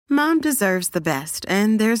Mom deserves the best,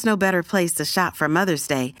 and there's no better place to shop for Mother's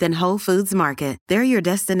Day than Whole Foods Market. They're your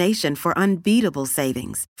destination for unbeatable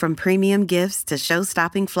savings, from premium gifts to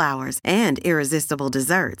show-stopping flowers and irresistible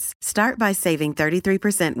desserts. Start by saving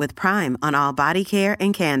 33% with Prime on all body care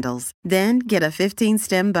and candles. Then get a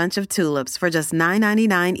 15-stem bunch of tulips for just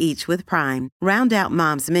 $9.99 each with Prime. Round out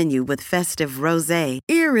Mom's menu with festive rosé,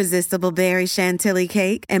 irresistible berry chantilly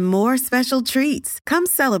cake, and more special treats. Come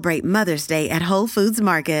celebrate Mother's Day at Whole Foods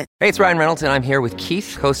Market. Hey, it's Ryan Reynolds, and I'm here with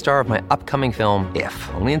Keith, co-star of my upcoming film, If,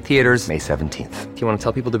 only in theaters May 17th. Do you want to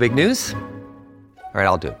tell people the big news? All right,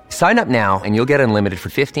 I'll do it. Sign up now and you'll get unlimited for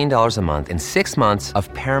 $15 a month and 6 months of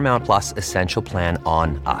Paramount Plus Essential Plan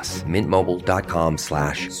on us.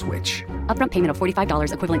 MintMobile.com/switch. Upfront payment of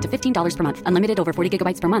 $45 equivalent to $15 per month. Unlimited over 40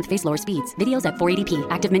 gigabytes per month. Face lower speeds. Videos at 480p.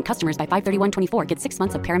 Active Mint customers by 531.24 get 6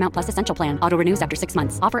 months of Paramount Plus Essential Plan. Auto renews after 6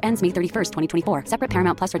 months. Offer ends May 31st, 2024. Separate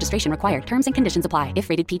Paramount Plus registration required. Terms and conditions apply if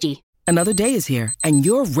rated PG. Another day is here, and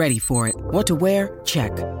you're ready for it. What to wear?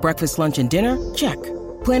 Check. Breakfast, lunch, and dinner? Check.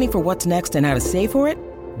 Planning for what's next and how to save for it?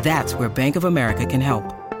 That's where Bank of America can help.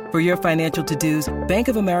 For your financial to-dos, Bank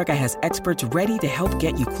of America has experts ready to help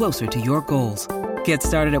get you closer to your goals. Get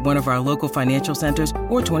started at one of our local financial centers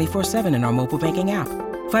or 24/7 in our mobile banking app.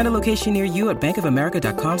 Find a location near you at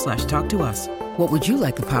bankofamerica.com/talktous. What would you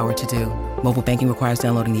like the power to do? Mobile banking requires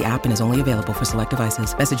downloading the app and is only available for select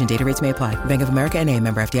devices. Message and data rates may apply. Bank of America N.A.,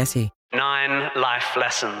 member FDIC. 9 life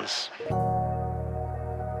lessons.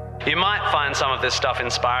 You might find some of this stuff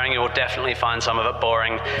inspiring, you will definitely find some of it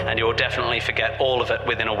boring, and you will definitely forget all of it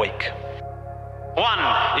within a week. 1,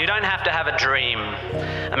 you don't have to have a dream.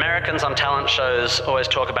 Americans on talent shows always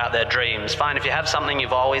talk about their dreams. Fine, if you have something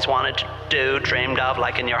you've always wanted to do, dreamed of,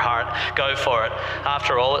 like in your heart, go for it.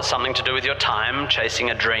 After all, it's something to do with your time, chasing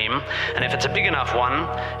a dream. And if it's a big enough one,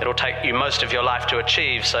 it'll take you most of your life to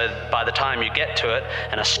achieve, so by the time you get to it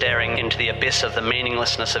and are staring into the abyss of the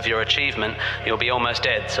meaninglessness of your achievement, you'll be almost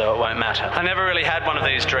dead, so it won't matter. I never really had one of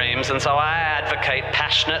these dreams, and so I advocate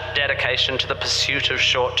passionate dedication to the pursuit of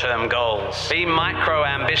short-term goals. Be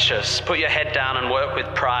micro-ambitious. Put your head down and work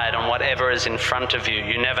with pride on whatever is in front of you.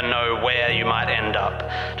 You never know where you might end up.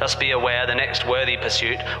 Just be aware the next worthy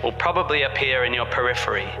pursuit will probably appear in your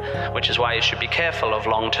periphery, which is why you should be careful of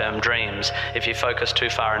long-term dreams. If you focus too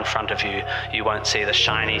far in front of you, you won't see the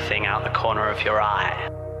shiny thing out the corner of your eye.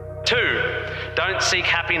 2, don't seek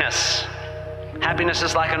happiness. Happiness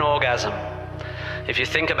is like an orgasm. If you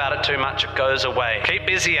think about it too much, it goes away. Keep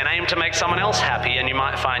busy and aim to make someone else happy, and you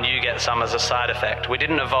might find you get some as a side effect. We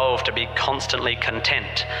didn't evolve to be constantly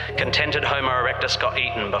content. Contented Homo erectus got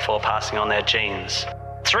eaten before passing on their genes.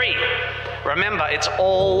 3, remember, it's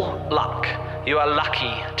all luck. You are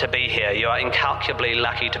lucky to be here. You are incalculably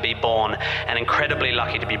lucky to be born and incredibly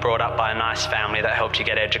lucky to be brought up by a nice family that helped you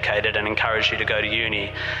get educated and encouraged you to go to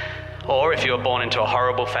uni. Or if you were born into a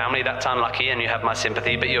horrible family, that's unlucky and you have my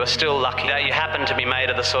sympathy, but you are still lucky that you happen to be made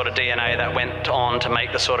of the sort of DNA that went on to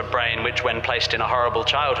make the sort of brain which, when placed in a horrible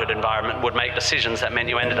childhood environment, would make decisions that meant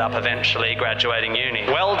you ended up eventually graduating uni.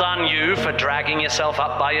 Well done you for dragging yourself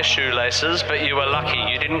up by your shoelaces, but you were lucky.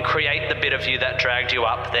 You didn't create the bit of you that dragged you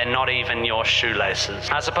up. They're not even your shoelaces.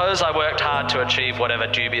 I suppose I worked hard to achieve whatever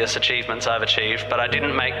dubious achievements I've achieved, but I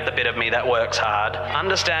didn't make the bit of me that works hard.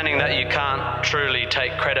 Understanding that you can't truly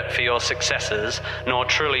take credit for your successes, nor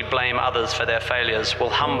truly blame others for their failures, will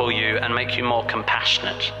humble you and make you more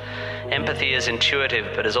compassionate. Empathy is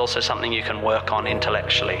intuitive, but is also something you can work on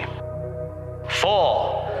intellectually.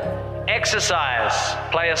 4, exercise.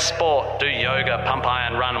 Play a sport, do yoga, pump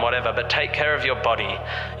iron, run, whatever, but take care of your body.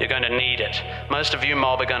 You're going to need it. Most of you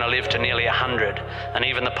mob are going to live to nearly 100, and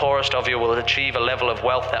even the poorest of you will achieve a level of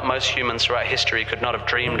wealth that most humans throughout history could not have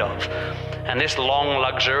dreamed of. And this long,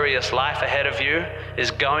 luxurious life ahead of you is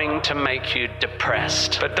going to make you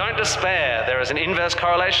depressed. But don't despair. There is an inverse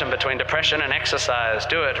correlation between depression and exercise.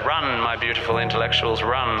 Do it. Run, my beautiful intellectuals,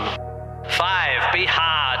 run. 5, be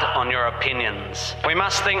hard on your opinions. We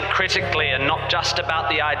must think critically and not just about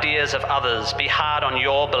the ideas of others. Be hard on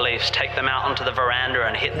your beliefs. Take them out onto the veranda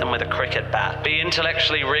and hit them with a cricket bat. Be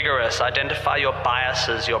intellectually rigorous. Identify your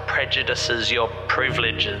biases, your prejudices, your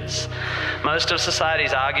privileges. Most of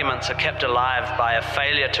society's arguments are kept alive by a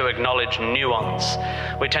failure to acknowledge nuance.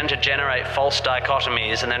 We tend to generate false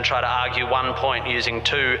dichotomies and then try to argue one point using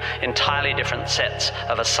 2 entirely different sets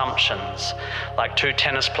of assumptions, like 2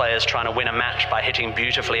 tennis players trying to win win a match by hitting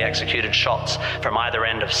beautifully executed shots from either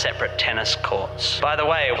end of separate tennis courts. By the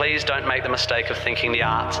way, please don't make the mistake of thinking the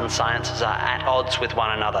arts and sciences are at odds with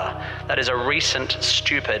one another. That is a recent,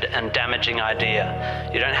 stupid, and damaging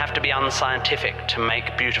idea. You don't have to be unscientific to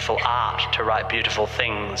make beautiful art, to write beautiful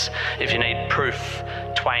things. If you need proof,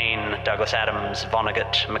 Twain, Douglas Adams,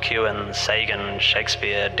 Vonnegut, McEwen, Sagan,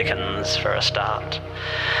 Shakespeare, Dickens for a start.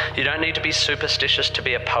 You don't need to be superstitious to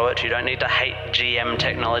be a poet. You don't need to hate GM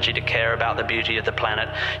technology to care about the beauty of the planet.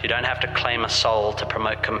 You don't have to claim a soul to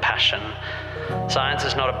promote compassion. Science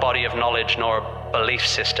is not a body of knowledge nor a belief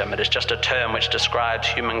system. It is just a term which describes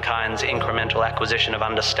humankind's incremental acquisition of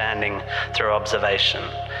understanding through observation.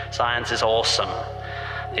 Science is awesome.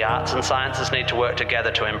 The arts and sciences need to work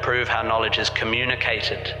together to improve how knowledge is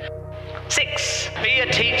communicated. 6, be a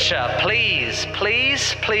teacher. Please,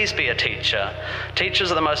 please, please be a teacher. Teachers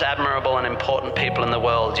are the most admirable and important people in the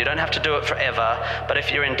world. You don't have to do it forever, but if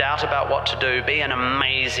you're in doubt about what to do, be an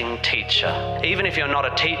amazing teacher. Even if you're not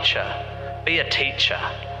a teacher, be a teacher.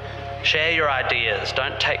 Share your ideas.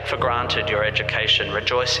 Don't take for granted your education.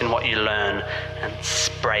 Rejoice in what you learn and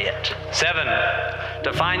spray it. 7,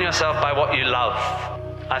 define yourself by what you love.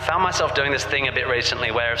 I found myself doing this thing a bit recently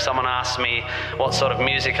where if someone asks me what sort of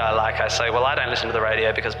music I like, I say, well, I don't listen to the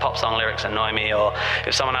radio because pop song lyrics annoy me. Or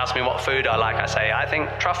if someone asks me what food I like, I say, I think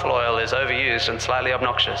truffle oil is overused and slightly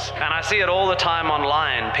obnoxious. And I see it all the time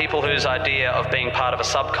online, people whose idea of being part of a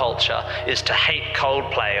subculture is to hate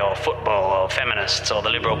Coldplay or football or feminists or the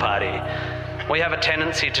Liberal Party. We have a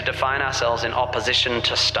tendency to define ourselves in opposition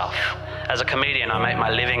to stuff. As a comedian, I make my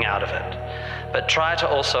living out of it. But try to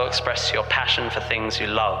also express your passion for things you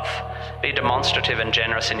love. Be demonstrative and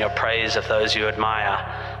generous in your praise of those you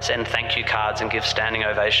admire. Send thank you cards and give standing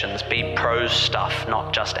ovations. Be pro stuff,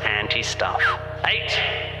 not just anti stuff.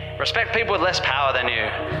 8, respect people with less power than you.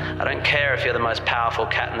 I don't care if you're the most powerful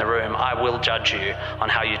cat in the room. I will judge you on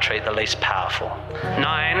how you treat the least powerful.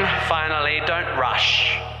 9, finally, don't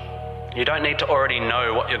rush. You don't need to already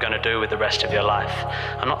know what you're going to do with the rest of your life.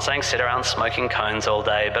 I'm not saying sit around smoking cones all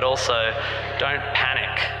day, but also don't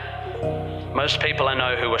panic. Most people I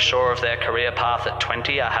know who were sure of their career path at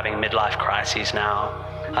 20 are having midlife crises now.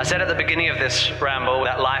 I said at the beginning of this ramble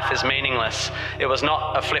that life is meaningless. It was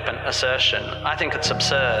not a flippant assertion. I think it's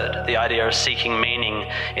absurd, the idea of seeking meaning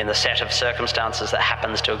in the set of circumstances that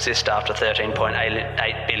happens to exist after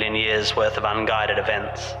 13.8 billion years worth of unguided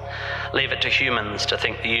events. Leave it to humans to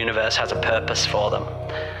think the universe has a purpose for them.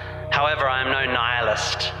 However, I am no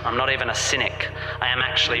nihilist. I'm not even a cynic. I am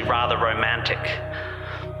actually rather romantic.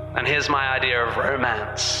 And here's my idea of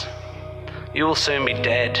romance. You will soon be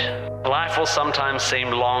dead. Life will sometimes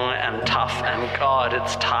seem long and tough, and God,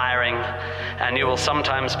 it's tiring. And you will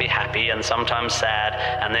sometimes be happy and sometimes sad,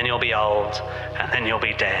 and then you'll be old, and then you'll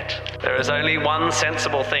be dead. There is only one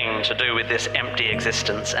sensible thing to do with this empty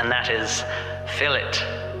existence, and that is fill it.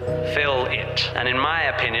 Fill it. And in my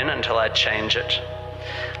opinion, until I change it,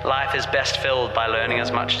 life is best filled by learning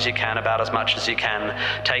as much as you can about as much as you can,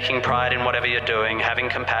 taking pride in whatever you're doing, having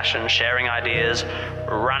compassion, sharing ideas,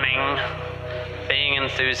 running, being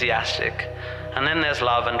enthusiastic. And then there's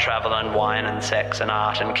love and travel and wine and sex and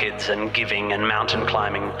art and kids and giving and mountain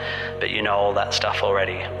climbing, but you know all that stuff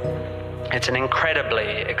already. It's an incredibly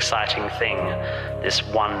exciting thing, this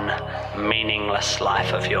one meaningless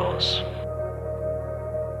life of yours.